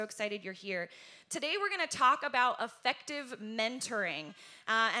Excited you're here. Today we're going to talk about effective mentoring.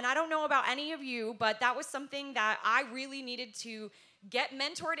 And I don't know about any of you, but that was something that I really needed to get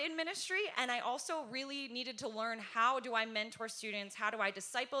mentored in ministry. And I also really needed to learn, how do I mentor students? How do I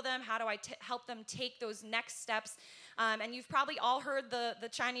disciple them? How do I help them take those next steps? And you've probably all heard the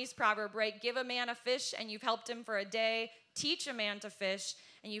Chinese proverb, right? Give a man a fish and you've helped him for a day. Teach a man to fish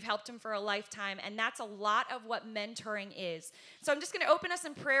and you've helped him for a lifetime. And that's a lot of what mentoring is. So I'm just going to open us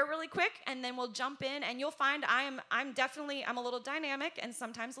in prayer really quick, and then we'll jump in, and you'll find I'm a little dynamic and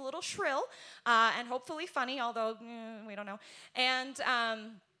sometimes a little shrill, and hopefully funny, although we don't know. And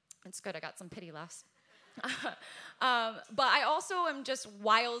it's good. I got some pity laughs. But I also am just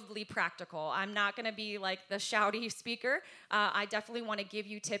wildly practical. I'm not going to be like the shouty speaker. I definitely want to give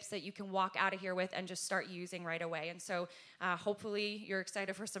you tips that you can walk out of here with and just start using right away. And so hopefully you're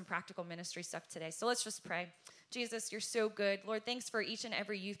excited for some practical ministry stuff today. So let's just pray. Jesus, you're so good. Lord, thanks for each and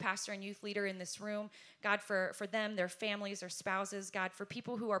every youth pastor and youth leader in this room. God, for them, their families, their spouses. God, for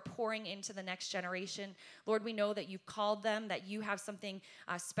people who are pouring into the next generation. Lord, we know that you've called them, that you have something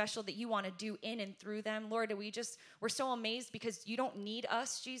special that you want to do in and through them. Lord, we're so amazed because you don't need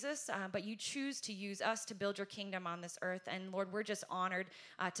us, Jesus, but you choose to use us to build your kingdom on this earth. And Lord, we're just honored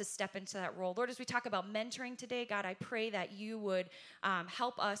to step into that role. Lord, as we talk about mentoring today, God, I pray that you would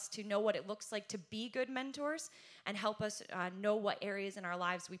help us to know what it looks like to be good mentors, and help us know what areas in our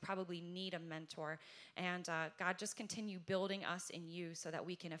lives we probably need a mentor. And God, just continue building us in you so that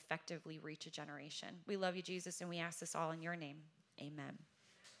we can effectively reach a generation. We love you, Jesus, and we ask this all in your name. Amen.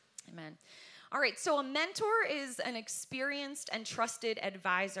 Amen. All right, so a mentor is an experienced and trusted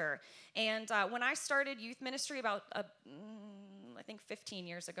advisor. And when I started youth ministry about, I think 15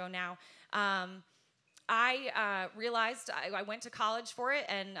 years ago now, I realized I went to college for it,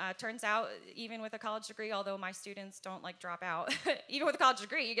 and turns out, even with a college degree, although my students don't drop out, even with a college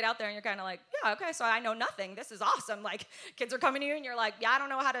degree, you get out there and you're kind of like, yeah, okay, so I know nothing. This is awesome. Like, kids are coming to you and you're like, yeah, I don't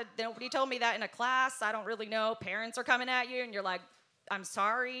know nobody told me that in a class. I don't really know. Parents are coming at you and you're like, I'm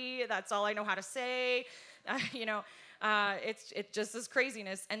sorry. That's all I know how to say. It just is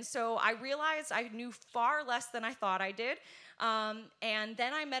craziness. And so I realized I knew far less than I thought I did. And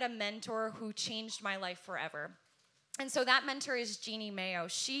then I met a mentor who changed my life forever. And so that mentor is Carrie Maurio.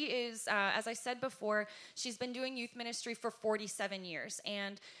 She is, as I said before, she's been doing youth ministry for 47 years.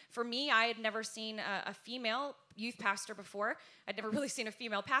 And for me, I had never seen a female youth pastor before. I'd never really seen a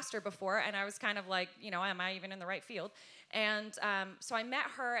female pastor before. And I was kind of like, am I even in the right field? And so I met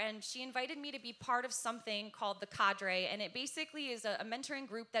her, and she invited me to be part of something called the Cadre. And it basically is a mentoring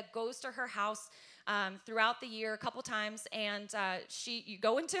group that goes to her house throughout the year a couple times, and you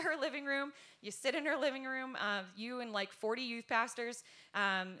go into her living room, you sit in her living room, you and 40 youth pastors,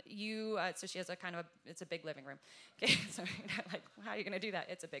 so she has it's a big living room. Okay, so how are you going to do that?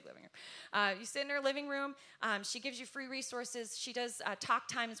 It's a big living room. You sit in her living room, she gives you free resources, she does talk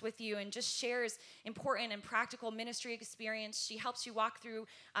times with you and just shares important and practical ministry experience. She helps you walk through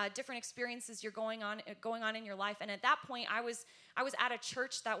different experiences you're going on in your life. And at that point, I was at a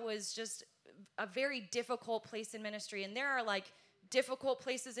church that was just a very difficult place in ministry, and there are difficult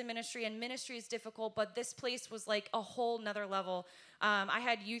places in ministry, and ministry is difficult, but this place was a whole nother level. I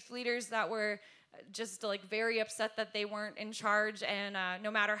had youth leaders that were just very upset that they weren't in charge, and no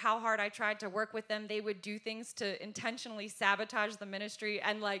matter how hard I tried to work with them, they would do things to intentionally sabotage the ministry,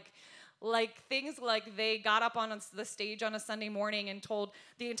 and things like they got up on the stage on a Sunday morning and told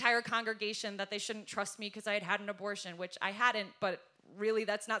the entire congregation that they shouldn't trust me because I had an abortion, which I hadn't, but really,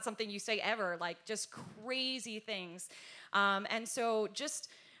 that's not something you say ever, just crazy things. And so just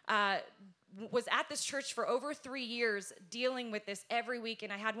was at this church for over 3 years dealing with this every week.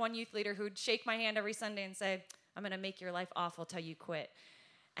 And I had one youth leader who'd shake my hand every Sunday and say, I'm going to make your life awful till you quit.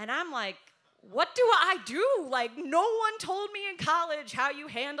 And I'm like, what do I do? No one told me in college how you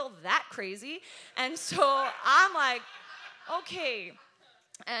handle that crazy. And so I'm like, okay.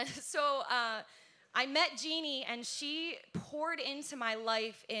 And so I met Jeannie, and she poured into my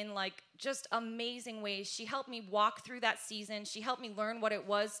life in just amazing ways. She helped me walk through that season. She helped me learn what it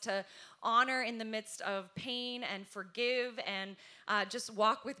was to honor in the midst of pain and forgive and just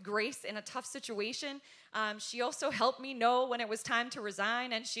walk with grace in a tough situation. She also helped me know when it was time to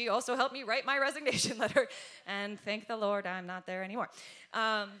resign, and she also helped me write my resignation letter. And thank the Lord, I'm not there anymore.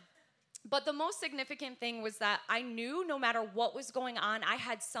 But the most significant thing was that I knew no matter what was going on, I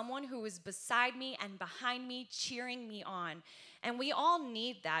had someone who was beside me and behind me, cheering me on. And we all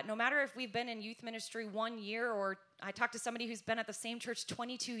need that, no matter if we've been in youth ministry 1 year, or I talked to somebody who's been at the same church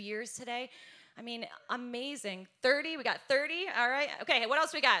 22 years today. I mean, amazing. 30, we got 30, all right. Okay, what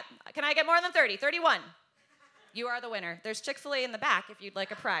else we got? Can I get more than 30? 31. You are the winner. There's Chick-fil-A in the back if you'd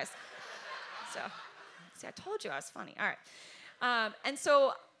like a prize. So, see, I told you I was funny. All right. And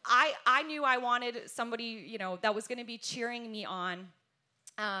so I knew I wanted somebody, that was going to be cheering me on.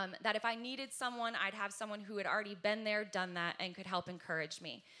 That if I needed someone, I'd have someone who had already been there, done that, and could help encourage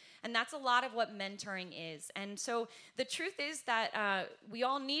me. And that's a lot of what mentoring is. And so the truth is that we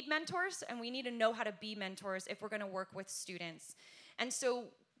all need mentors, and we need to know how to be mentors if we're going to work with students. And so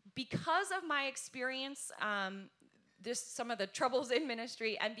because of my experience, some of the troubles in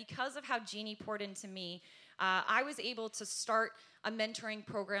ministry, and because of how Jeannie poured into me, I was able to start a mentoring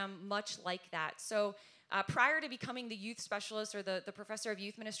program much like that. So prior to becoming the youth specialist or the professor of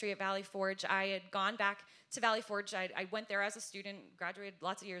youth ministry at Valley Forge, I had gone back to Valley Forge. I went there as a student, graduated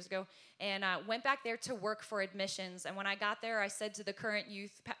lots of years ago, and went back there to work for admissions. And when I got there, I said to the current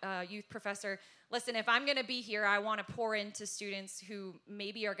youth professor, listen, if I'm going to be here, I want to pour into students who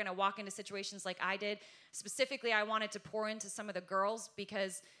maybe are going to walk into situations like I did. Specifically, I wanted to pour into some of the girls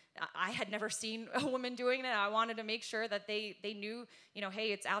because I had never seen a woman doing it. I wanted to make sure that they knew,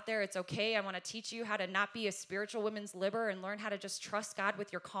 hey, it's out there, it's okay. I want to teach you how to not be a spiritual women's libber and learn how to just trust God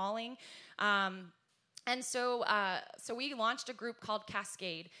with your calling. And so we launched a group called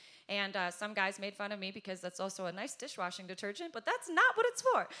Cascade. And some guys made fun of me because that's also a nice dishwashing detergent, but that's not what it's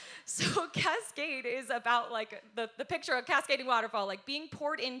for. So Cascade is about like the picture of cascading waterfall, like being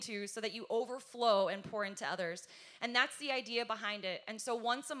poured into so that you overflow and pour into others. And that's the idea behind it. And so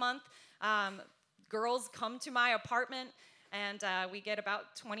once a month, girls come to my apartment, and we get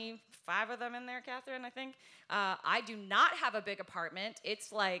about 25 of them in there, Catherine, I think. I do not have a big apartment.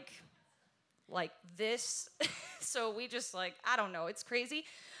 It's like this. So we just I don't know, it's crazy.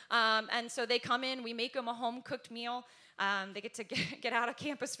 And so they come in, we make them a home-cooked meal. They get to get out of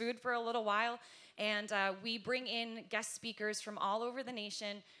campus food for a little while. And we bring in guest speakers from all over the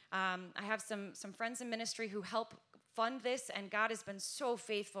nation. I have some friends in ministry who help fund this, and God has been so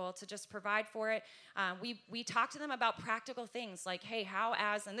faithful to just provide for it. We talk to them about practical things like, hey,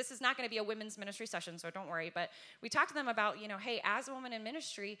 and this is not going to be a women's ministry session, so don't worry, but we talk to them about, hey, as a woman in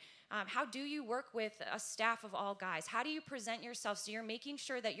ministry, how do you work with a staff of all guys? How do you present yourself so you're making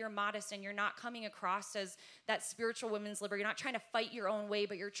sure that you're modest and you're not coming across as that spiritual women's libber? You're not trying to fight your own way,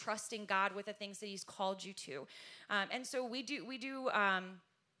 but you're trusting God with the things that he's called you to. And so we do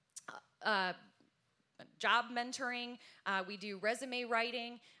job mentoring, we do resume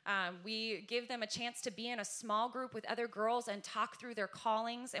writing, we give them a chance to be in a small group with other girls and talk through their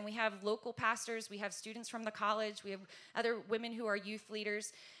callings, and we have local pastors, we have students from the college, we have other women who are youth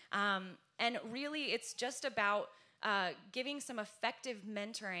leaders, and really it's just about giving some effective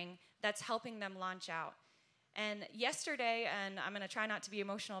mentoring that's helping them launch out. And yesterday, and I'm going to try not to be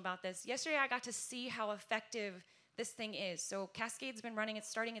emotional about this, yesterday I got to see how effective this thing is. So Cascade's been running, it's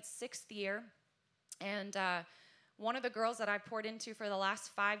starting its 6th year. And one of the girls that I poured into for the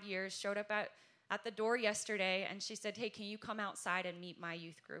last 5 years showed up at the door yesterday, and she said, hey, can you come outside and meet my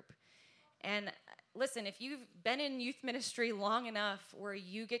youth group? And listen, if you've been in youth ministry long enough where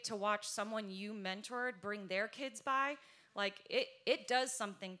you get to watch someone you mentored bring their kids by, it does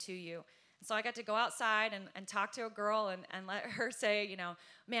something to you. And so I got to go outside and talk to a girl and let her say,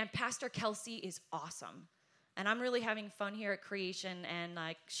 man, Pastor Kelsey is awesome. And I'm really having fun here at Creation, and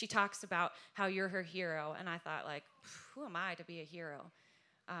she talks about how you're her hero, and I thought who am I to be a hero?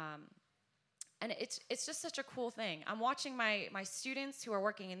 And it's just such a cool thing. I'm watching my students who are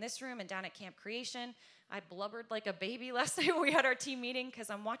working in this room and down at Camp Creation. I blubbered like a baby last night when we had our team meeting because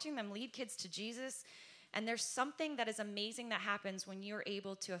I'm watching them lead kids to Jesus, and there's something that is amazing that happens when you're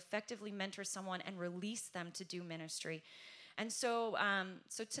able to effectively mentor someone and release them to do ministry. And so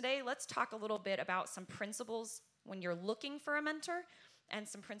today, let's talk a little bit about some principles when you're looking for a mentor and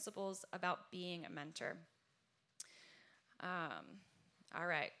some principles about being a mentor. All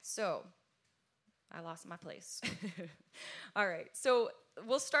right, so I lost my place. All right, so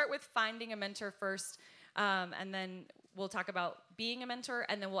we'll start with finding a mentor first, and then we'll talk about being a mentor,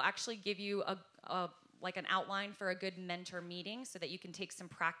 and then we'll actually give you an outline for a good mentor meeting so that you can take some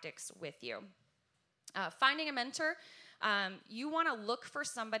practice with you. Finding a mentor, you want to look for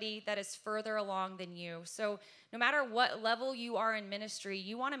somebody that is further along than you. So no matter what level you are in ministry,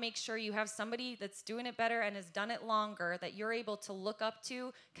 you want to make sure you have somebody that's doing it better and has done it longer that you're able to look up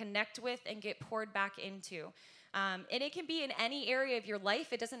to, connect with, and get poured back into. And it can be in any area of your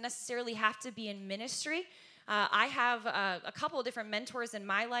life. It doesn't necessarily have to be in ministry. I have a couple of different mentors in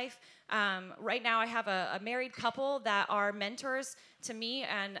my life. Right now I have a married couple that are mentors to me,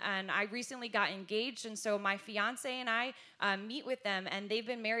 and I recently got engaged, and so my fiance and I meet with them, and they've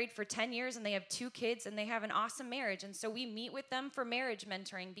been married for 10 years, and they have 2 kids, and they have an awesome marriage, and so we meet with them for marriage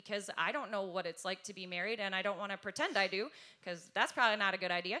mentoring, because I don't know what it's like to be married, and I don't want to pretend I do, because that's probably not a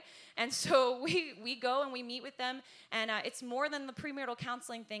good idea. And so we go and we meet with them, and it's more than the premarital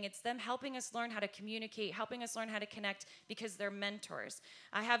counseling thing. It's them helping us learn how to communicate, helping us learn how to connect, because they're mentors.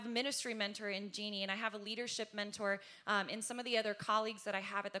 I have a ministry mentor in Jeannie, and I have a leadership mentor in some of the other colleagues that I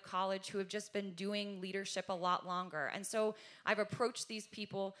have at the college who have just been doing leadership a lot longer. And so I've approached these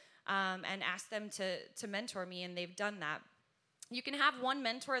people and asked them to mentor me, and they've done that. You can have one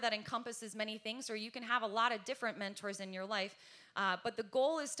mentor that encompasses many things, or you can have a lot of different mentors in your life. But the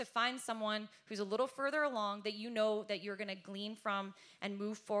goal is to find someone who's a little further along that you know that you're going to glean from and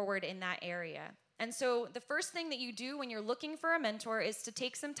move forward in that area. And so the first thing that you do when you're looking for a mentor is to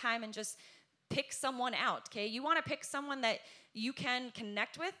take some time and just pick someone out, okay? You want to pick someone that you can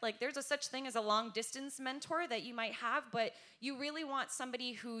connect with. Like, there's a such thing as a long-distance mentor that you might have, but you really want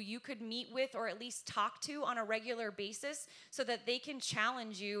somebody who you could meet with or at least talk to on a regular basis so that they can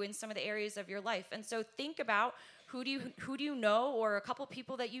challenge you in some of the areas of your life. And so think about who do you know, or a couple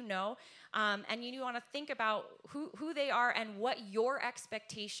people that you know, and you want to think about who they are and what your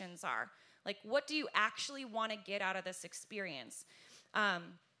expectations are. Like, what do you actually want to get out of this experience?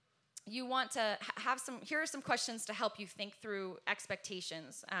 You want to have here are some questions to help you think through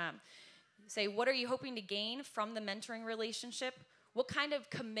expectations. Say, what are you hoping to gain from the mentoring relationship? What kind of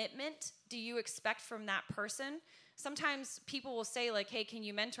commitment do you expect from that person? Sometimes people will say, like, hey, can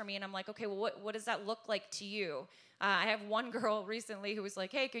you mentor me? And I'm like, okay, well, what does that look like to you? I have one girl recently who was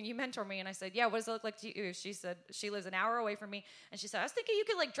like, hey, can you mentor me? And I said, yeah, what does it look like to you? She said, she lives an hour away from me. And she said, I was thinking you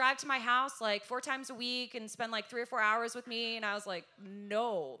could, like, drive to my house, like, 4 times a week and spend, like, 3 or 4 hours with me. And I was like,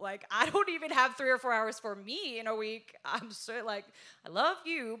 no, like, I don't even have 3 or 4 hours for me in a week. I'm so, like, I love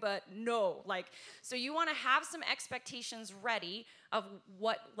you, but no. Like, so you want to have some expectations ready of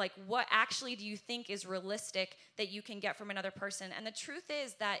what actually do you think is realistic that you can get from another person. And the truth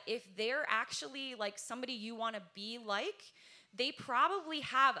is that if they're actually like somebody you want to be like, they probably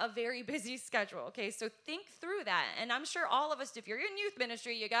have a very busy schedule, okay? So think through that. And I'm sure all of us, if you're in youth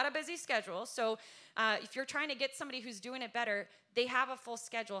ministry, you got a busy schedule. So if you're trying to get somebody who's doing it better, they have a full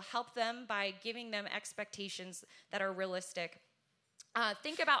schedule. Help them by giving them expectations that are realistic.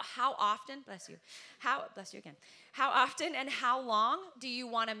 Think about how often, bless you again, how often and how long do you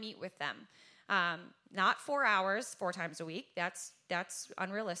want to meet with them? Not 4 hours, 4 times a week. That's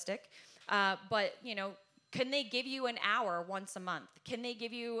unrealistic. But, you know, can they give you an hour once a month? Can they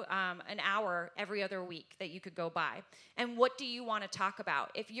give you an hour every other week that you could go by? And what do you want to talk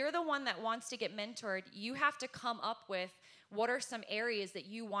about? If you're the one that wants to get mentored, you have to come up with what are some areas that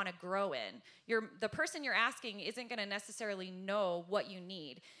you want to grow in. The person you're asking isn't going to necessarily know what you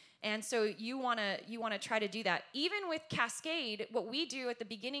need. And so you want to try to do that. Even with Cascade, what we do at the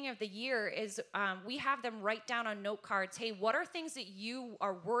beginning of the year is we have them write down on note cards, hey, what are things that you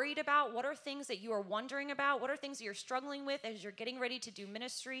are worried about? What are things that you are wondering about? What are things that you're struggling with as you're getting ready to do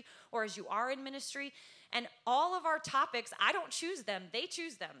ministry or as you are in ministry? And all of our topics, I don't choose them. They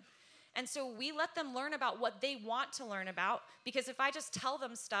choose them. And so we let them learn about what they want to learn about, because if I just tell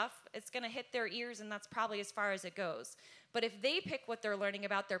them stuff, it's going to hit their ears, and that's probably as far as it goes. But if they pick what they're learning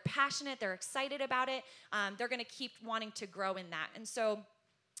about, they're passionate, they're excited about it, they're going to keep wanting to grow in that. And so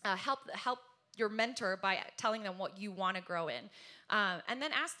help your mentor by telling them what you want to grow in. And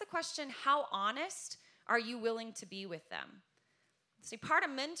then ask the question, how honest are you willing to be with them? See, part of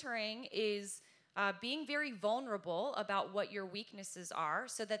mentoring is being very vulnerable about what your weaknesses are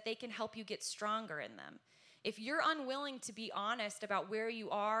so that they can help you get stronger in them. If you're unwilling to be honest about where you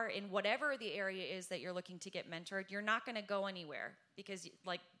are in whatever the area is that you're looking to get mentored, you're not going to go anywhere, because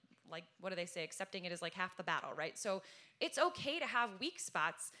like what do they say? Accepting it is like half the battle, right? So it's okay to have weak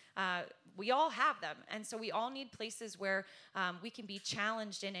spots. We all have them. And so we all need places where we can be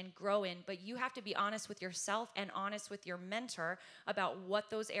challenged in and grow in, but you have to be honest with yourself and honest with your mentor about what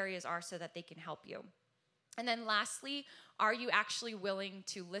those areas are so that they can help you. And then lastly, are you actually willing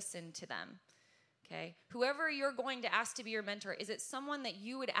to listen to them? Okay. Whoever you're going to ask to be your mentor, is it someone that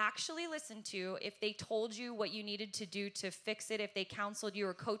you would actually listen to if they told you what you needed to do to fix it, if they counseled you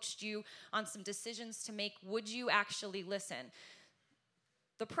or coached you on some decisions to make? Would you actually listen?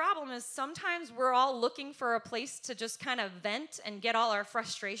 The problem is sometimes we're all looking for a place to just kind of vent and get all our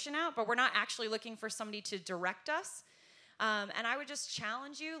frustration out, but we're not actually looking for somebody to direct us. And I would just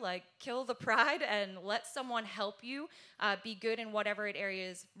challenge you, like, kill the pride and let someone help you be good in whatever it area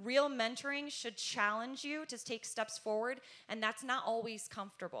is. Real mentoring should challenge you to take steps forward, and that's not always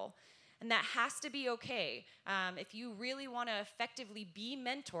comfortable. And that has to be okay. If you really want to effectively be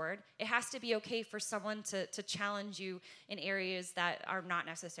mentored, it has to be okay for someone to challenge you in areas that are not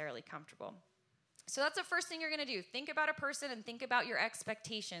necessarily comfortable. So that's the first thing you're going to do. Think about a person and think about your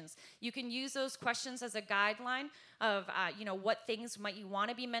expectations. You can use those questions as a guideline of, what things might you want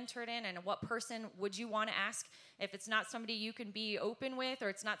to be mentored in, and what person would you want to ask. If it's not somebody you can be open with, or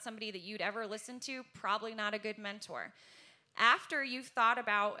it's not somebody that you'd ever listen to, probably not a good mentor. After you've thought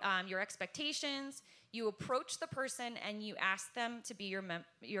about your expectations, you approach the person and you ask them to be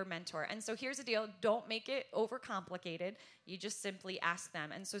your mentor. And so here's the deal. Don't make it overcomplicated. You just simply ask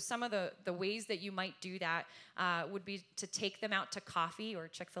them. And so some of the ways that you might do that would be to take them out to coffee or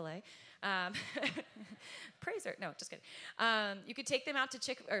Chick-fil-A. Praiser. No, just kidding. You could take them out to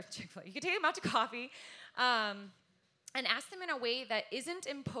Chick-fil-A. You could take them out to coffee. And ask them in a way that isn't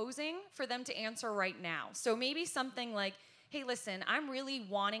imposing for them to answer right now. So maybe something like, hey, listen, I'm really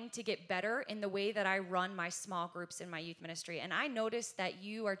wanting to get better in the way that I run my small groups in my youth ministry. And I noticed that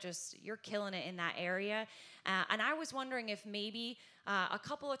you're killing it in that area. And I was wondering if maybe a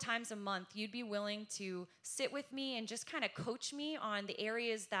couple of times a month you'd be willing to sit with me and just kind of coach me on the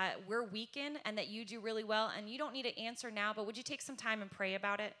areas that we're weak in and that you do really well. And you don't need to answer now, but would you take some time and pray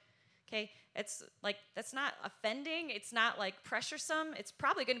about it? Okay, it's like, that's not offending. It's not like pressuresome. It's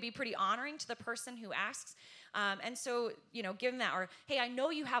probably going to be pretty honoring to the person who asks. And so, give them that. Or, hey, I know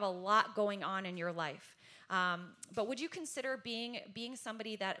you have a lot going on in your life, but would you consider being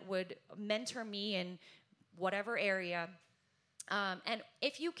somebody that would mentor me in whatever area? And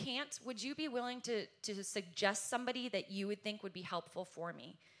if you can't, would you be willing to suggest somebody that you would think would be helpful for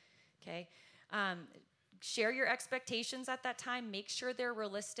me? Okay. Share your expectations at that time. Make sure they're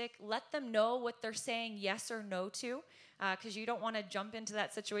realistic. Let them know what they're saying yes or no to, because you don't want to jump into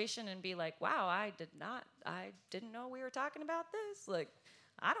that situation and be like, "Wow, I didn't know we were talking about this. Like,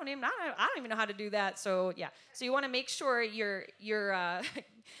 I don't even know how to do that." So yeah, so you want to make sure you're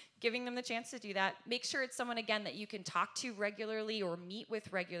giving them the chance to do that. Make sure it's someone again that you can talk to regularly or meet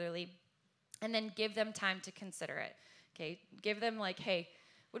with regularly, and then give them time to consider it. Okay, give them like, hey,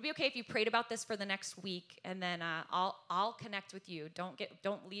 would it be okay if you prayed about this for the next week, and then I'll connect with you.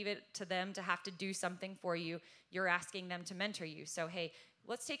 Don't leave it to them to have to do something for you. You're asking them to mentor you. So hey,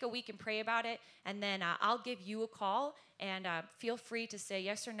 let's take a week and pray about it, and then I'll give you a call, and feel free to say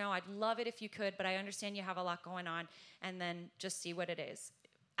yes or no. I'd love it if you could, but I understand you have a lot going on, and then just see what it is.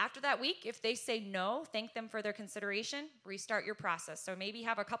 After that week, if they say no, thank them for their consideration, restart your process. So maybe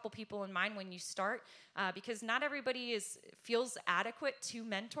have a couple people in mind when you start, because not everybody feels adequate to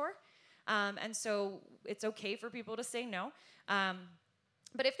mentor. And so it's okay for people to say no.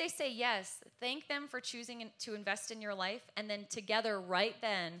 But if they say yes, thank them for choosing to invest in your life, and then together right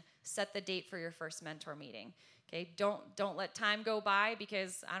then set the date for your first mentor meeting. Okay, don't let time go by,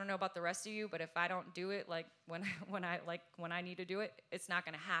 because I don't know about the rest of you, but if I don't do it like when I need to do it, it's not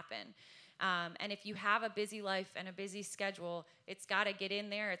going to happen. And if you have a busy life and a busy schedule, it's got to get in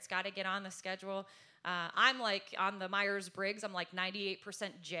there. It's got to get on the schedule. I'm like on the Myers-Briggs. I'm like 98%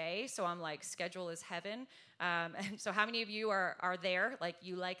 J, so I'm like schedule is heaven. And so how many of you are there? Like,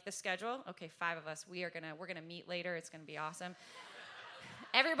 you like the schedule? Okay, 5 of us. We're gonna meet later. It's gonna be awesome.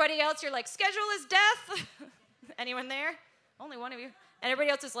 Everybody else, you're like, schedule is death. Anyone there? Only one of you. And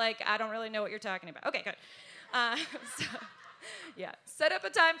everybody else is like, I don't really know what you're talking about. Okay, good. Yeah, set up a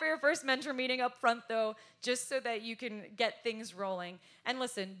time for your first mentor meeting up front, though, just so that you can get things rolling. And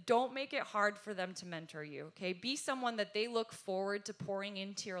listen, don't make it hard for them to mentor you, okay? Be someone that they look forward to pouring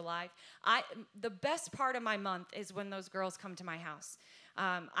into your life. The best part of my month is when those girls come to my house.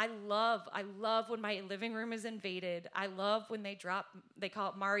 I love when my living room is invaded. I love when they call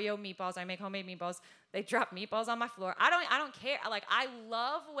it Mario meatballs. I make homemade meatballs. They drop meatballs on my floor. I don't care. Like, I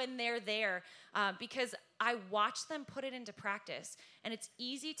love when they're there, because I watch them put it into practice. And it's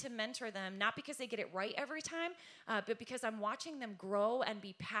easy to mentor them, not because they get it right every time, but because I'm watching them grow and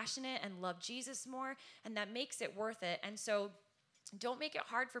be passionate and love Jesus more, and that makes it worth it. And so don't make it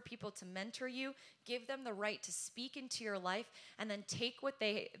hard for people to mentor you. Give them the right to speak into your life, and then take what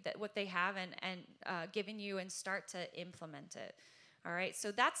they have and given you and start to implement it. All right,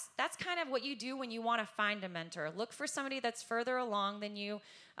 so that's kind of what you do when you want to find a mentor. Look for somebody that's further along than you.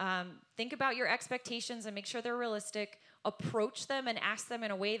 Think about your expectations and make sure they're realistic. Approach them and ask them in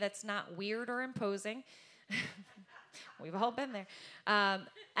a way that's not weird or imposing. We've all been there.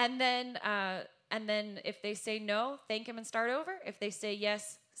 And then if they say no, thank them and start over. If they say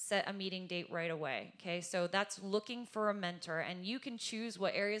yes, set a meeting date right away. Okay, so that's looking for a mentor, and you can choose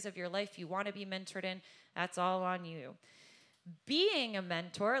what areas of your life you want to be mentored in. That's all on you. Being a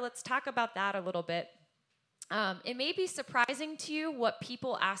mentor, let's talk about that a little bit. It may be surprising to you what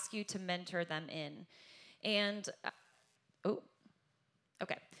people ask you to mentor them in. And,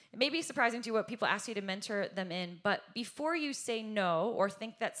 okay. It may be surprising to you what people ask you to mentor them in, but before you say no or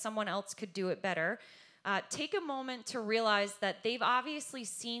think that someone else could do it better, take a moment to realize that they've obviously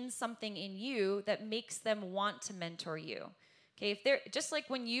seen something in you that makes them want to mentor you. Okay, if they're just like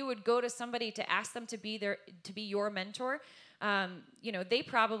when you would go to somebody to ask them to be your mentor, they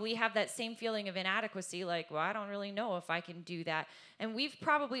probably have that same feeling of inadequacy, like, well, I don't really know if I can do that. And we've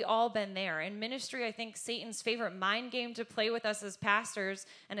probably all been there. In ministry, I think Satan's favorite mind game to play with us as pastors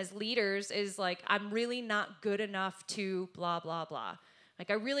and as leaders is like, I'm really not good enough to blah, blah, blah. Like,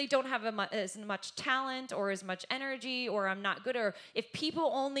 I really don't have as much talent or as much energy, or I'm not good, or if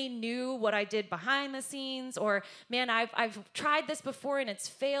people only knew what I did behind the scenes, or, man, I've tried this before and it's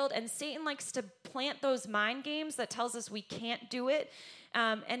failed. And Satan likes to plant those mind games that tells us we can't do it.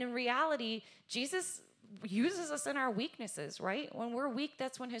 And in reality, Jesus uses us in our weaknesses, right? When we're weak,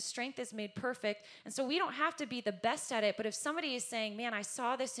 that's when his strength is made perfect. And so we don't have to be the best at it, but if somebody is saying, man, I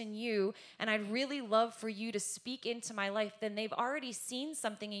saw this in you, and I'd really love for you to speak into my life, then they've already seen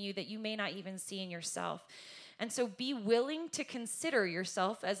something in you that you may not even see in yourself. And so be willing to consider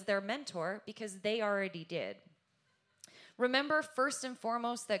yourself as their mentor because they already did. Remember, first and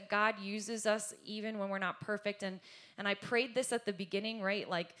foremost, that God uses us even when we're not perfect. And I prayed this at the beginning, right?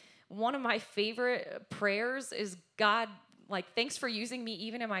 Like, one of my favorite prayers is, God, like, thanks for using me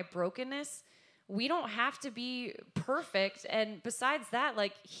even in my brokenness. We don't have to be perfect. And besides that,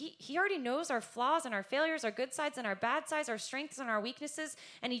 like, he already knows our flaws and our failures, our good sides and our bad sides, our strengths and our weaknesses,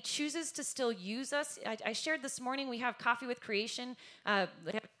 and he chooses to still use us. I shared this morning, we have Coffee with Creation,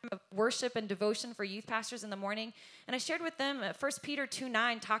 worship and devotion for youth pastors in the morning. And I shared with them, 1 Peter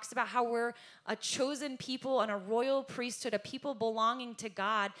 2:9 talks about how we're a chosen people and a royal priesthood, a people belonging to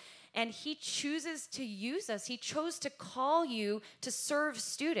God. And he chooses to use us. He chose to call you to serve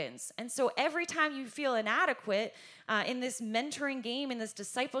students. And so every time you feel inadequate in this mentoring game, in this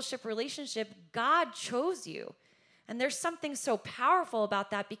discipleship relationship, God chose you. And there's something so powerful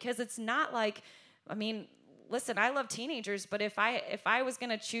about that because it's not like, listen, I love teenagers, but if I was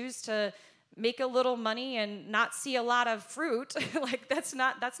going to choose to make a little money and not see a lot of fruit, like that's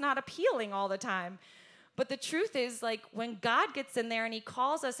not appealing all the time. But the truth is, like, when God gets in there and he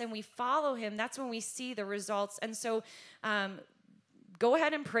calls us and we follow him, that's when we see the results. And so go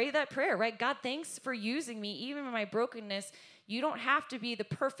ahead and pray that prayer, right? God, thanks for using me, even in my brokenness. You don't have to be the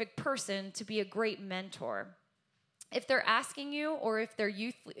perfect person to be a great mentor. If they're asking you, or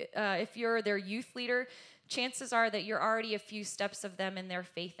if you're their youth leader, chances are that you're already a few steps of them in their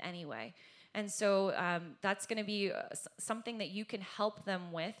faith anyway. And so that's going to be something that you can help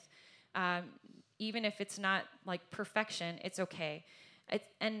them with. Even if it's not like perfection, it's okay.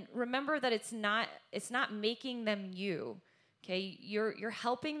 And remember that it's not making them you. Okay, you're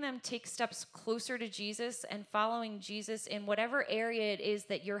helping them take steps closer to Jesus and following Jesus in whatever area it is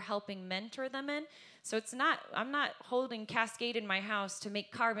that you're helping mentor them in. So I'm not holding Cascade in my house to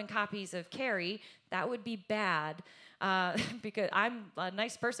make carbon copies of Carrie. That would be bad. Because I'm a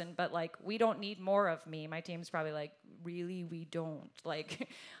nice person, but like, we don't need more of me. My team's probably like, really, we don't. Like,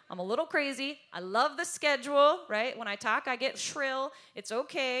 I'm a little crazy. I love the schedule, right? When I talk, I get shrill. It's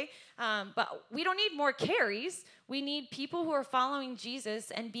okay. But we don't need more Carries. We need people who are following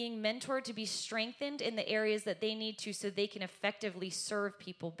Jesus and being mentored to be strengthened in the areas that they need to so they can effectively serve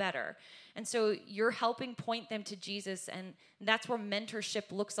people better. And so you're helping point them to Jesus, and that's where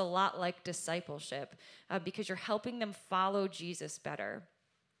mentorship looks a lot like discipleship, because you're helping them follow Jesus better.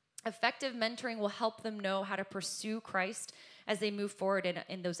 Effective mentoring will help them know how to pursue Christ as they move forward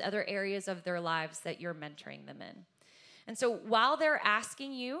in those other areas of their lives that you're mentoring them in. And so while they're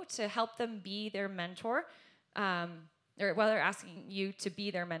asking you to help them be their mentor, or while they're asking you to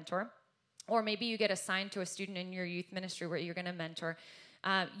be their mentor, or maybe you get assigned to a student in your youth ministry where you're going to mentor,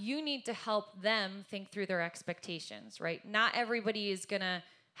 you need to help them think through their expectations, right? Not everybody is going to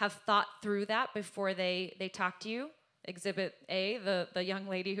have thought through that before they talk to you. Exhibit A, the young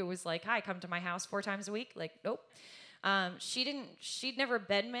lady who was like, hi, come to my house 4 times a week. Like, nope. She'd never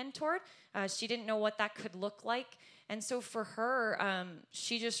been mentored. She didn't know what that could look like. And so for her,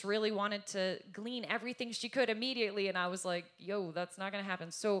 she just really wanted to glean everything she could immediately. And I was like, yo, that's not going to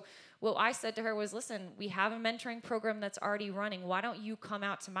happen. So what I said to her was, listen, we have a mentoring program that's already running. Why don't you come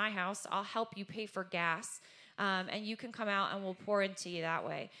out to my house? I'll help you pay for gas. And you can come out and we'll pour into you that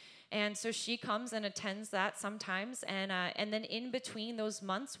way. And so she comes and attends that sometimes. And then in between those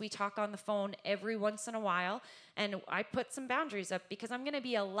months, we talk on the phone every once in a while. And I put some boundaries up because I'm going to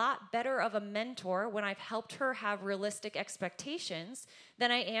be a lot better of a mentor when I've helped her have realistic expectations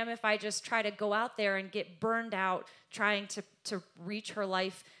than I am if I just try to go out there and get burned out trying to reach her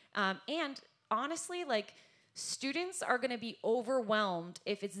life. And honestly, like, students are going to be overwhelmed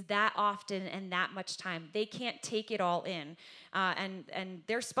if it's that often and that much time. They can't take it all in. And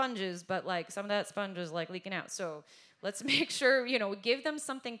they're sponges, but like some of that sponge is like leaking out. So let's make sure, give them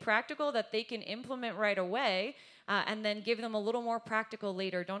something practical that they can implement right away, and then give them a little more practical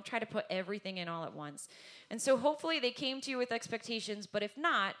later. Don't try to put everything in all at once. And so hopefully they came to you with expectations, but if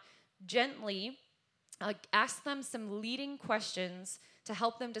not, gently ask them some leading questions to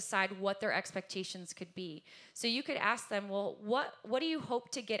help them decide what their expectations could be. So you could ask them, well, what do you hope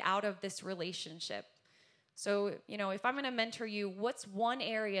to get out of this relationship? So, if I'm going to mentor you, what's one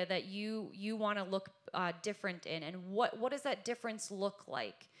area that you want to look different in? And what does that difference look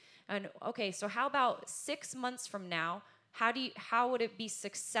like? And okay, so how about 6 months from now, how would it be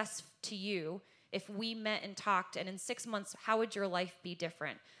success to you if we met and talked, and in 6 months, how would your life be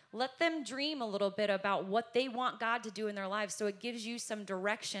different? Let them dream a little bit about what they want God to do in their lives, so it gives you some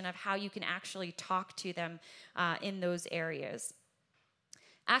direction of how you can actually talk to them in those areas.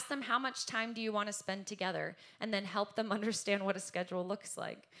 Ask them, how much time do you want to spend together? And then help them understand what a schedule looks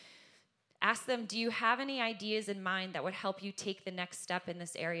like. Ask them, do you have any ideas in mind that would help you take the next step in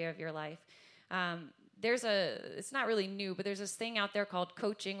this area of your life? It's not really new, but there's this thing out there called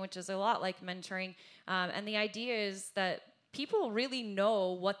coaching, which is a lot like mentoring. And the idea is that people really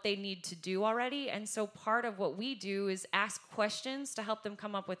know what they need to do already. And so part of what we do is ask questions to help them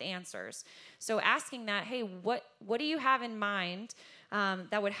come up with answers. So asking that, hey, what do you have in mind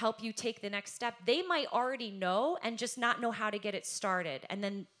that would help you take the next step? They might already know and just not know how to get it started. And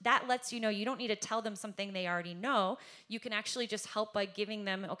then that lets you know you don't need to tell them something they already know. You can actually just help by giving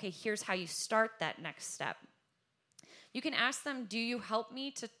them, okay, here's how you start that next step. You can ask them, do you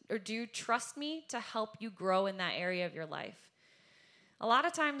do you trust me to help you grow in that area of your life? A lot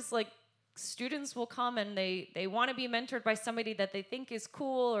of times, like, students will come and they want to be mentored by somebody that they think is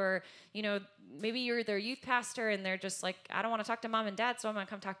cool, or, maybe you're their youth pastor and they're just like, I don't want to talk to mom and dad, so I'm going to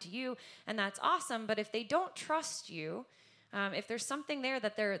come talk to you. And that's awesome. But if they don't trust you, if there's something there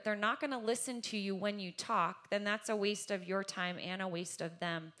that they're not going to listen to you when you talk, then that's a waste of your time and a waste of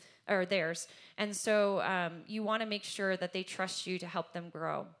them or theirs. And so you want to make sure that they trust you to help them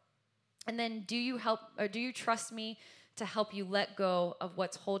grow. And then do you trust me to help you let go of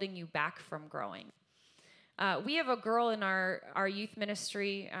what's holding you back from growing? We have a girl in our youth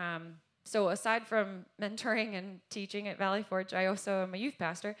ministry. So aside from mentoring and teaching at Valley Forge, I also am a youth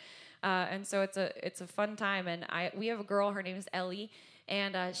pastor. And so it's a fun time. And we have a girl, her name is Ellie.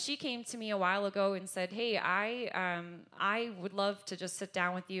 And she came to me a while ago and said, hey, I would love to just sit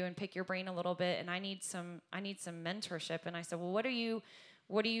down with you and pick your brain a little bit. And I need some mentorship. And I said, well, what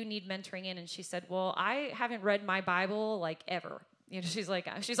do you need mentoring in? And she said, well, I haven't read my Bible like ever. She's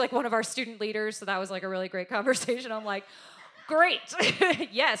like one of our student leaders. So that was like a really great conversation. I'm like, great.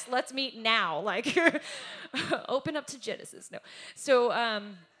 Yes, let's meet now. Like, open up to Genesis. No. So,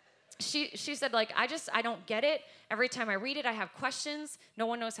 she said, like, I don't get it. Every time I read it, I have questions. No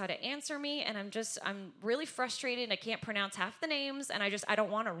one knows how to answer me. And I'm really frustrated. I can't pronounce half the names. And I don't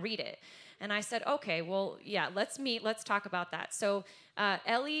want to read it. And I said, okay, well, yeah, let's meet. Let's talk about that. So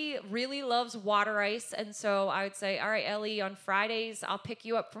Ellie really loves water ice. And so I would say, all right, Ellie, on Fridays, I'll pick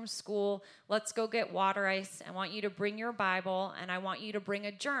you up from school. Let's go get water ice. I want you to bring your Bible, and I want you to bring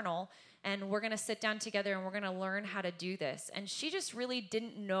a journal. And we're going to sit down together, and we're going to learn how to do this. And she just really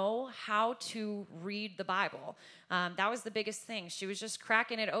didn't know how to read the Bible. That was the biggest thing. She was just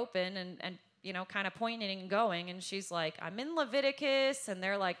cracking it open and kind of pointing and going. And she's like, I'm in Leviticus, and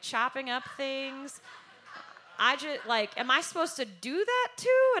they're like chopping up things. I just like, am I supposed to do that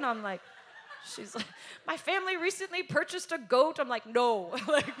too? And I'm like, she's like, my family recently purchased a goat. I'm like, no,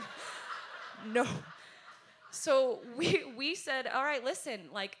 like, no. So we said, all right, listen,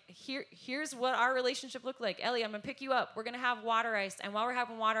 like, here's what our relationship looked like. Ellie, I'm going to pick you up. We're going to have water ice. And while we're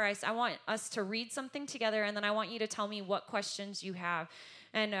having water ice, I want us to read something together, and then I want you to tell me what questions you have.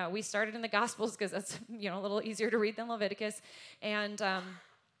 And we started in the Gospels because that's, a little easier to read than Leviticus. And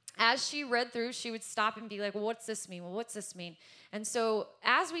as she read through, she would stop and be like, well, what's this mean? Well, what's this mean? And so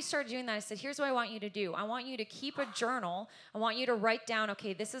as we started doing that, I said, here's what I want you to do. I want you to keep a journal. I want you to write down,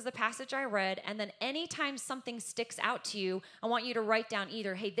 okay, this is the passage I read. And then anytime something sticks out to you, I want you to write down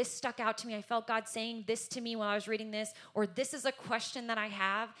either, hey, this stuck out to me. I felt God saying this to me while I was reading this, or this is a question that I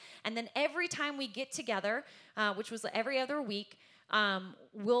have. And then every time we get together, which was every other week,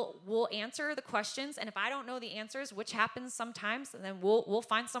 we'll answer the questions, and if I don't know the answers, which happens sometimes, then we'll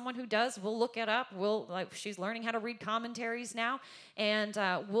find someone who does. We'll look it up. She's learning how to read commentaries now, and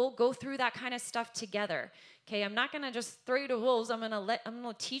we'll go through that kind of stuff together. Okay, I'm not gonna just throw you to wolves. I'm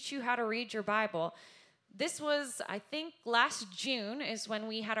gonna teach you how to read your Bible. This was, I think, last June is when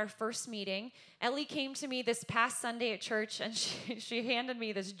we had our first meeting. Ellie came to me this past Sunday at church, and she handed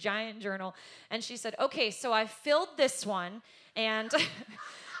me this giant journal, and she said, okay, so I filled this one, and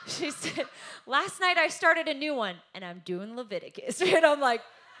she said, last night I started a new one, and I'm doing Leviticus. And I'm like,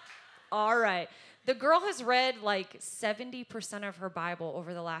 all right. The girl has read like 70% of her Bible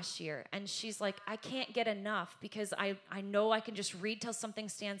over the last year. And she's like, I can't get enough because I know I can just read till something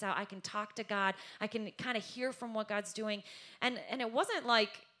stands out. I can talk to God. I can kind of hear from what God's doing. And it wasn't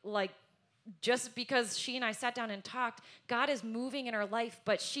like just because she and I sat down and talked. God is moving in her life,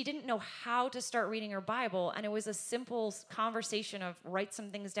 but she didn't know how to start reading her Bible. And it was a simple conversation of write some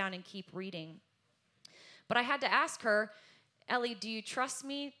things down and keep reading. But I had to ask her, Ellie, do you trust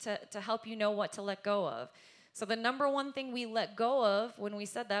me to help you know what to let go of? So the number one thing we let go of when we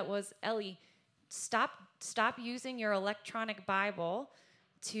said that was, Ellie, stop using your electronic Bible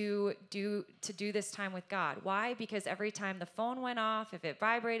to do this time with God. Why? Because every time the phone went off, if it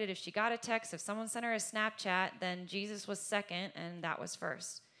vibrated, if she got a text, if someone sent her a Snapchat, then Jesus was second and that was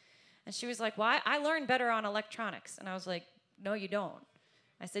first. And she was like, well, I learn better on electronics. And I was like, no, you don't.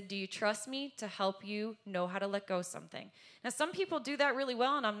 I said, do you trust me to help you know how to let go of something? Now, some people do that really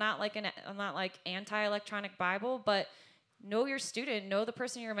well, and I'm not like anti-electronic Bible, but know your student, know the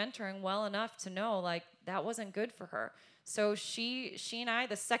person you're mentoring well enough to know like that wasn't good for her. So she and I,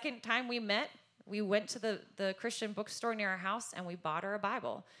 the second time we met, we went to the Christian bookstore near our house, and we bought her a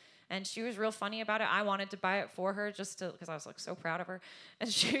Bible. And she was real funny about it. I wanted to buy it for her because I was like so proud of her.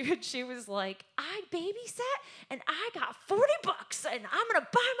 And she was like, I babysat and I got $40 and I'm going to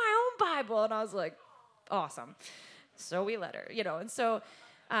buy my own Bible. And I was like, awesome. So we let her, And so,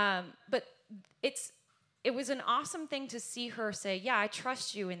 but it was an awesome thing to see her say, yeah, I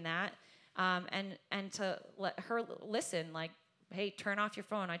trust you in that. And to let her listen, like, hey, turn off your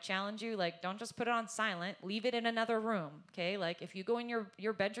phone. I challenge you, like, don't just put it on silent. Leave it in another room, okay? Like, if you go in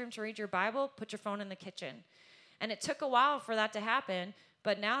your bedroom to read your Bible, put your phone in the kitchen. And it took a while for that to happen,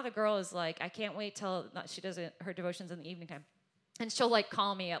 but now the girl is like, I can't wait till she does her devotions in the evening time. And she'll, like,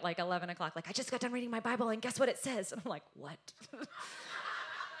 call me at, like, 11 o'clock, like, I just got done reading my Bible, and guess what it says? And I'm like, what?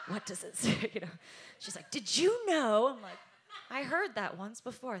 What does it say? She's like, did you know? I'm like, I heard that once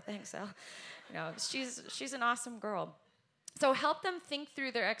before. Thanks, Elle. She's an awesome girl. So help them think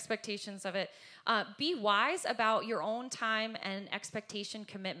through their expectations of it. Be wise about your own time and expectation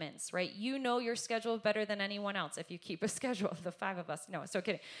commitments, right? You know your schedule better than anyone else if you keep a schedule. The 5 of us. No, so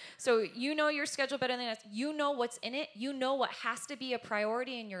kidding. So you know your schedule better than us. You know what's in it. You know what has to be a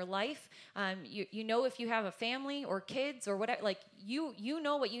priority in your life. You know if you have a family or kids or whatever. Like you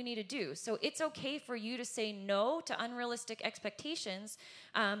know what you need to do. So it's okay for you to say no to unrealistic expectations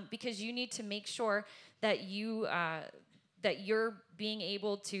because you need to make sure that you're being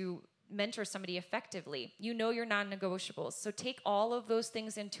able to mentor somebody effectively. You know your non-negotiables. So take all of those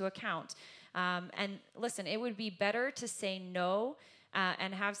things into account. And listen, it would be better to say no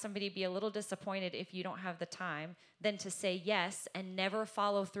and have somebody be a little disappointed if you don't have the time than to say yes and never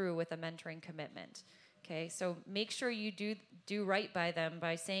follow through with a mentoring commitment. Okay, so make sure you do right by them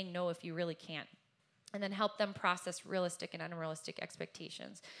by saying no if you really can't. And then help them process realistic and unrealistic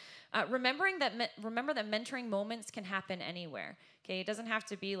expectations. Remember that mentoring moments can happen anywhere. Okay, it doesn't have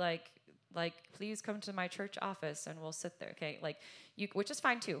to be like please come to my church office and we'll sit there. Okay, which is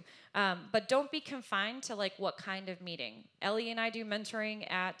fine too. But don't be confined to like what kind of meeting. Ellie and I do mentoring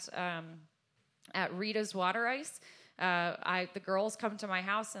at Rita's Water Ice. The girls come to my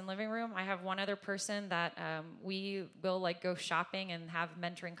house and living room. I have one other person that we will like go shopping and have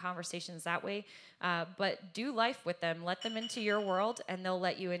mentoring conversations that way. But do life with them. Let them into your world and they'll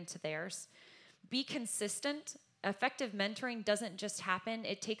let you into theirs. Be consistent. Effective mentoring doesn't just happen.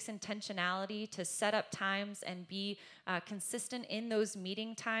 It takes intentionality to set up times and be consistent in those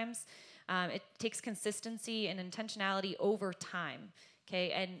meeting times. It takes consistency and intentionality over time.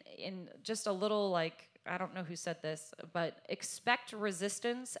 Okay, and in just a little I don't know who said this, but expect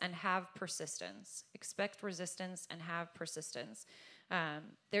resistance and have persistence. Expect resistance and have persistence.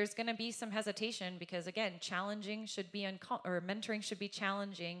 There's going to be some hesitation because, again, mentoring should be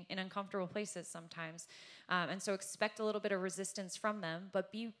challenging in uncomfortable places sometimes. And so expect a little bit of resistance from them,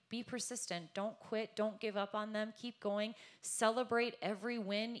 but be persistent. Don't quit. Don't give up on them. Keep going. Celebrate every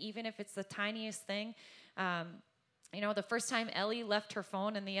win, even if it's the tiniest thing. The first time Ellie left her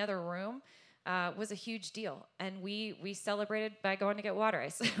phone in the other room, was a huge deal. And we celebrated by going to get water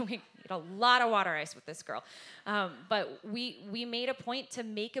ice. We ate a lot of water ice with this girl. But we made a point to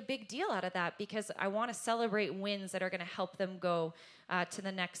make a big deal out of that because I want to celebrate wins that are going to help them go to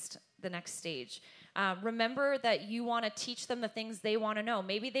the next stage. Remember that you want to teach them the things they want to know.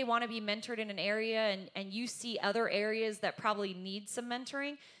 Maybe they want to be mentored in an area and you see other areas that probably need some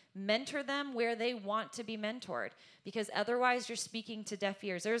mentoring. Mentor them where they want to be mentored because otherwise you're speaking to deaf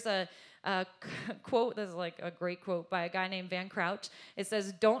ears. There's a quote, there's like a great quote by a guy named Van Crouch. It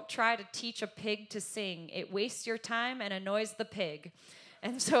says, "Don't try to teach a pig to sing. It wastes your time and annoys the pig."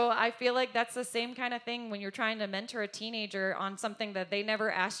 And so I feel like that's the same kind of thing when you're trying to mentor a teenager on something that they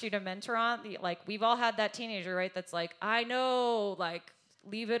never asked you to mentor on. Like, we've all had that teenager, right? That's like, I know, like,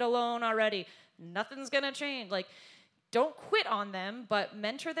 leave it alone already. Nothing's going to change. Like, don't quit on them, but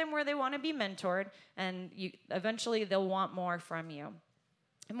mentor them where they want to be mentored, and eventually they'll want more from you.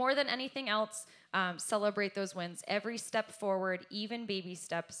 More than anything else, celebrate those wins. Every step forward, even baby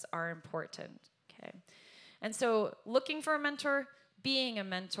steps, are important. Okay, and so looking for a mentor, being a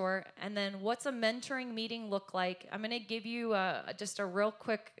mentor, and then what's a mentoring meeting look like? I'm going to give you just a real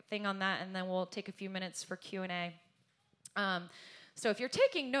quick thing on that, and then we'll take a few minutes for Q&A. So if you're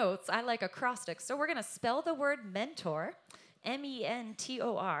taking notes, I like acrostics. So we're going to spell the word mentor,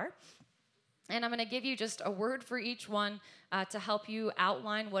 M-E-N-T-O-R. And I'm going to give you just a word for each one to help you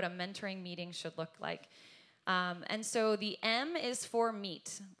outline what a mentoring meeting should look like. And so the M is for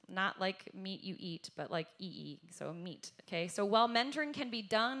meet, not like meat you eat, but like E-E, so meet, okay? So while mentoring can be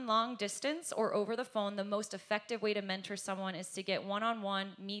done long distance or over the phone, the most effective way to mentor someone is to get one-on-one,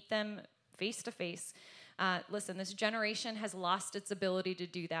 meet them face-to-face. Listen, this generation has lost its ability to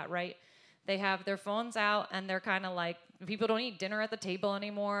do that, right? They have their phones out, and they're kind of like, people don't eat dinner at the table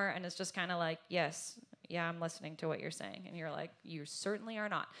anymore, and it's just kind of like, yes, yeah, I'm listening to what you're saying. And you're like, you certainly are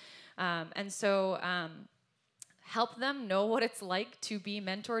not. And so help them know what it's like to be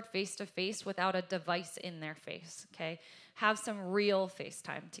mentored face-to-face without a device in their face, okay? Have some real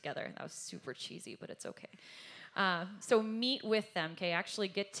FaceTime together. That was super cheesy, but it's okay. So meet with them, okay? Actually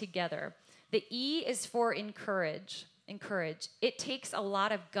get together. The E is for encourage. Encourage. It takes a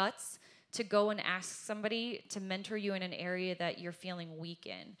lot of guts to go and ask somebody to mentor you in an area that you're feeling weak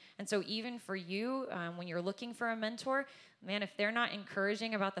in. And so even for you, when you're looking for a mentor, man, if they're not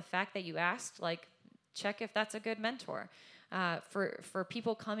encouraging about the fact that you asked, like, check if that's a good mentor. For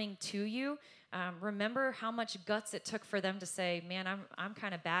people coming to you, remember how much guts it took for them to say, man, I'm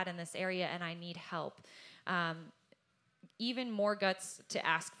kind of bad in this area and I need help. Even more guts to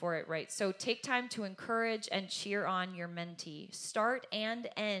ask for it, right? So take time to encourage and cheer on your mentee. Start and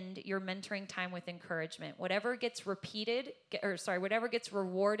end your mentoring time with encouragement. Whatever gets whatever gets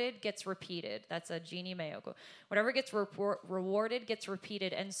rewarded gets repeated. That's a Jeannie Mayo quote. Whatever gets rewarded gets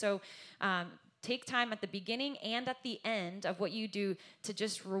repeated. And so take time at the beginning and at the end of what you do to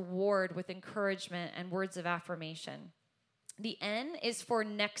just reward with encouragement and words of affirmation. The N is for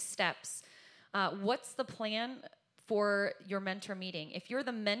next steps. What's the plan for your mentor meeting? If you're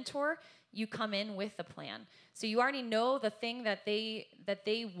the mentor, you come in with a plan. So you already know the thing that they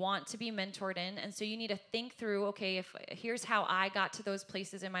want to be mentored in, and so you need to think through, okay, here's how I got to those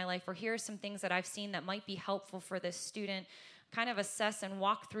places in my life, or here's some things that I've seen that might be helpful for this student. Kind of assess and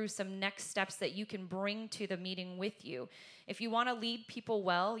walk through some next steps that you can bring to the meeting with you. If you want to lead people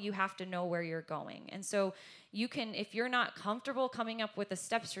well, you have to know where you're going. And so you can, if you're not comfortable coming up with the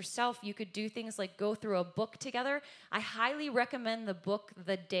steps yourself, you could do things like go through a book together. I highly recommend the book,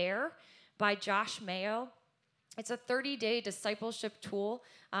 The Dare by Josh Mayo. It's a 30-day discipleship tool,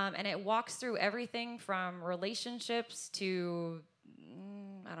 and it walks through everything from relationships to,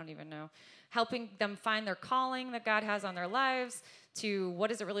 I don't even know, helping them find their calling that God has on their lives, to what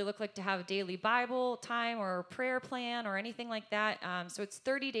does it really look like to have a daily Bible time or prayer plan or anything like that. So it's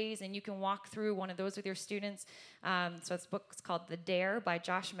 30 days, and you can walk through one of those with your students. So this book is called The Dare by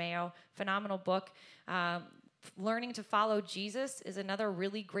Josh Mayo. Phenomenal book. Learning to Follow Jesus is another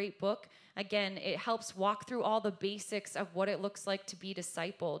really great book. Again, it helps walk through all the basics of what it looks like to be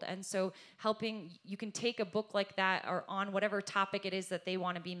discipled. And so you can take a book like that or on whatever topic it is that they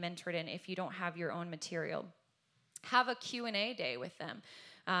want to be mentored in if you don't have your own material. Have a Q&A day with them.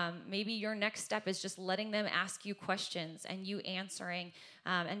 Maybe your next step is just letting them ask you questions and you answering,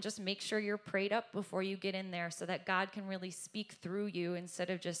 and just make sure you're prayed up before you get in there so that God can really speak through you instead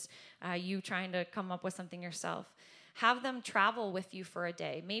of just you trying to come up with something yourself. Have them travel with you for a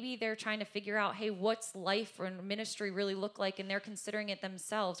day. Maybe they're trying to figure out, hey, what's life or ministry really look like, and they're considering it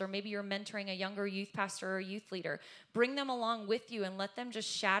themselves. Or maybe you're mentoring a younger youth pastor or youth leader. Bring them along with you and let them just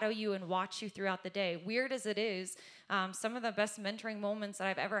shadow you and watch you throughout the day. Weird as it is, some of the best mentoring moments that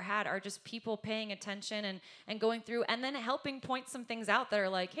I've ever had are just people paying attention and going through and then helping point some things out that are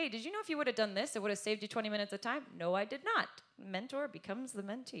like, hey, did you know if you would have done this, it would have saved you 20 minutes of time? No, I did not. Mentor becomes the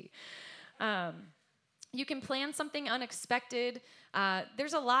mentee. You can plan something unexpected.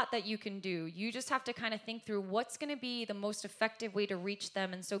 There's a lot that you can do. You just have to kind of think through what's going to be the most effective way to reach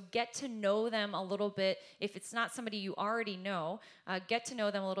them. And so get to know them a little bit. If it's not somebody you already know, get to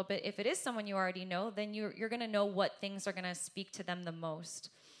know them a little bit. If it is someone you already know, then you're going to know what things are going to speak to them the most.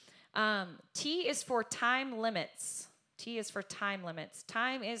 T is for time limits. T is for time limits.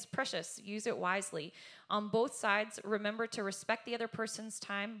 Time is precious. Use it wisely. On both sides, remember to respect the other person's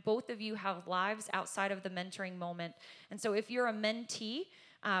time. Both of you have lives outside of the mentoring moment. And so if you're a mentee,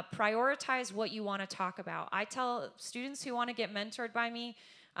 prioritize what you want to talk about. I tell students who want to get mentored by me,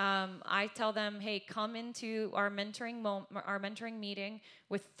 I tell them, hey, come into our mentoring meeting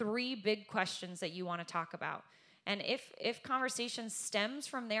with 3 big questions that you want to talk about. And if conversation stems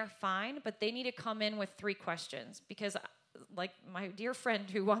from there, fine, but they need to come in with 3 questions because like my dear friend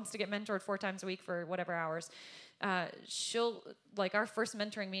who wants to get mentored 4 times a week for whatever hours, she'll, like our first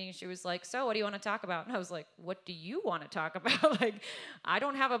mentoring meeting, she was like, so what do you want to talk about? And I was like, what do you want to talk about? Like, I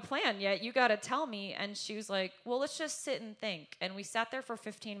don't have a plan yet. You got to tell me. And she was like, well, let's just sit and think. And we sat there for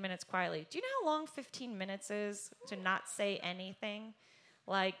 15 minutes quietly. Do you know how long 15 minutes is to not say anything?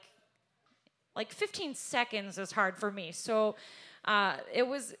 Like 15 seconds is hard for me. So it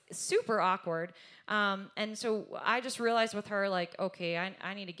was super awkward. And so I just realized with her, like, okay,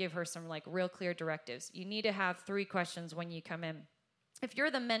 I need to give her some like real clear directives. You need to have 3 questions when you come in. If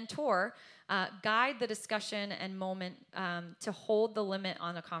you're the mentor, guide the discussion and moment to hold the limit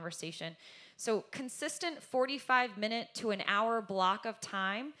on the conversation. So consistent 45-minute to an hour block of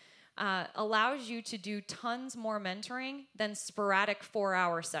time allows you to do tons more mentoring than sporadic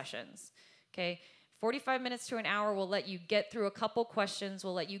 4-hour sessions. Okay, 45 minutes to an hour will let you get through a couple questions,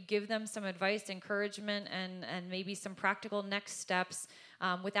 will let you give them some advice, encouragement, and maybe some practical next steps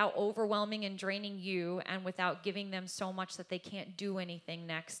without overwhelming and draining you and without giving them so much that they can't do anything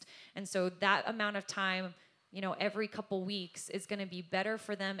next. And so that amount of time, every couple weeks is going to be better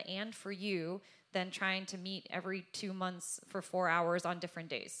for them and for you than trying to meet every 2 months for 4 hours on different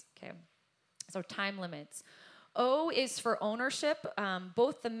days. Okay, so time limits. O is for ownership.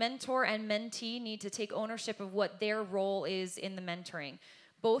 Both the mentor and mentee need to take ownership of what their role is in the mentoring.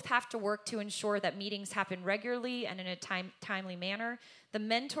 Both have to work to ensure that meetings happen regularly and in a timely manner. The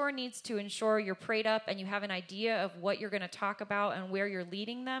mentor needs to ensure you're prayed up and you have an idea of what you're going to talk about and where you're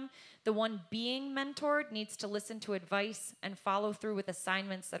leading them. The one being mentored needs to listen to advice and follow through with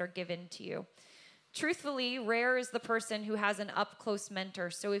assignments that are given to you. Truthfully, rare is the person who has an up-close mentor.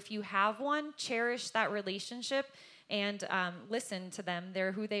 So if you have one, cherish that relationship and listen to them.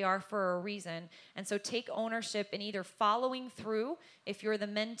 They're who they are for a reason. And so take ownership in either following through, if you're the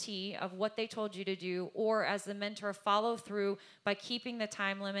mentee, of what they told you to do, or as the mentor, follow through by keeping the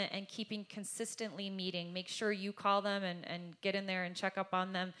time limit and keeping consistently meeting. Make sure you call them and get in there and check up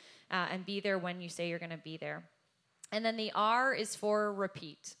on them and be there when you say you're going to be there. And then the R is for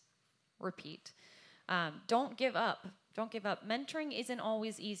repeat. Repeat. Don't give up. Don't give up. Mentoring isn't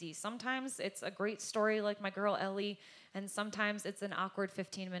always easy. Sometimes it's a great story like my girl Ellie, and sometimes it's an awkward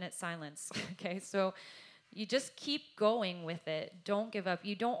 15-minute silence. Okay, so you just keep going with it. Don't give up.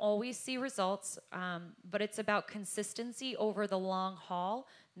 You don't always see results, but it's about consistency over the long haul,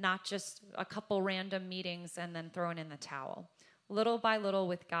 not just a couple random meetings and then throwing in the towel. Little by little,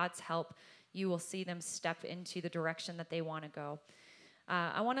 with God's help, you will see them step into the direction that they want to go.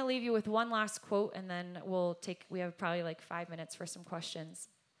 I want to leave you with one last quote, and then we have probably like 5 minutes for some questions.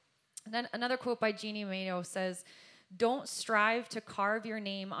 And then another quote by Carrie Maurio says, "Don't strive to carve your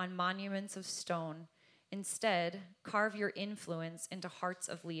name on monuments of stone. Instead, carve your influence into hearts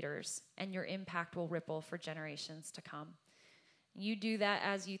of leaders, and your impact will ripple for generations to come." You do that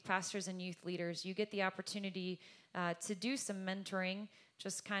as youth pastors and youth leaders. You get the opportunity to do some mentoring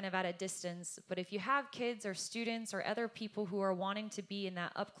just kind of at a distance. But if you have kids or students or other people who are wanting to be in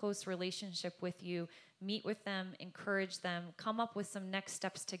that up-close relationship with you, meet with them, encourage them, come up with some next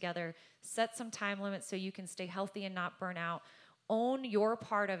steps together, set some time limits so you can stay healthy and not burn out. Own your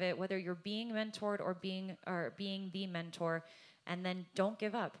part of it, whether you're being mentored or being the mentor, and then don't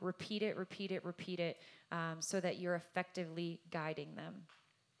give up. Repeat it, so that you're effectively guiding them.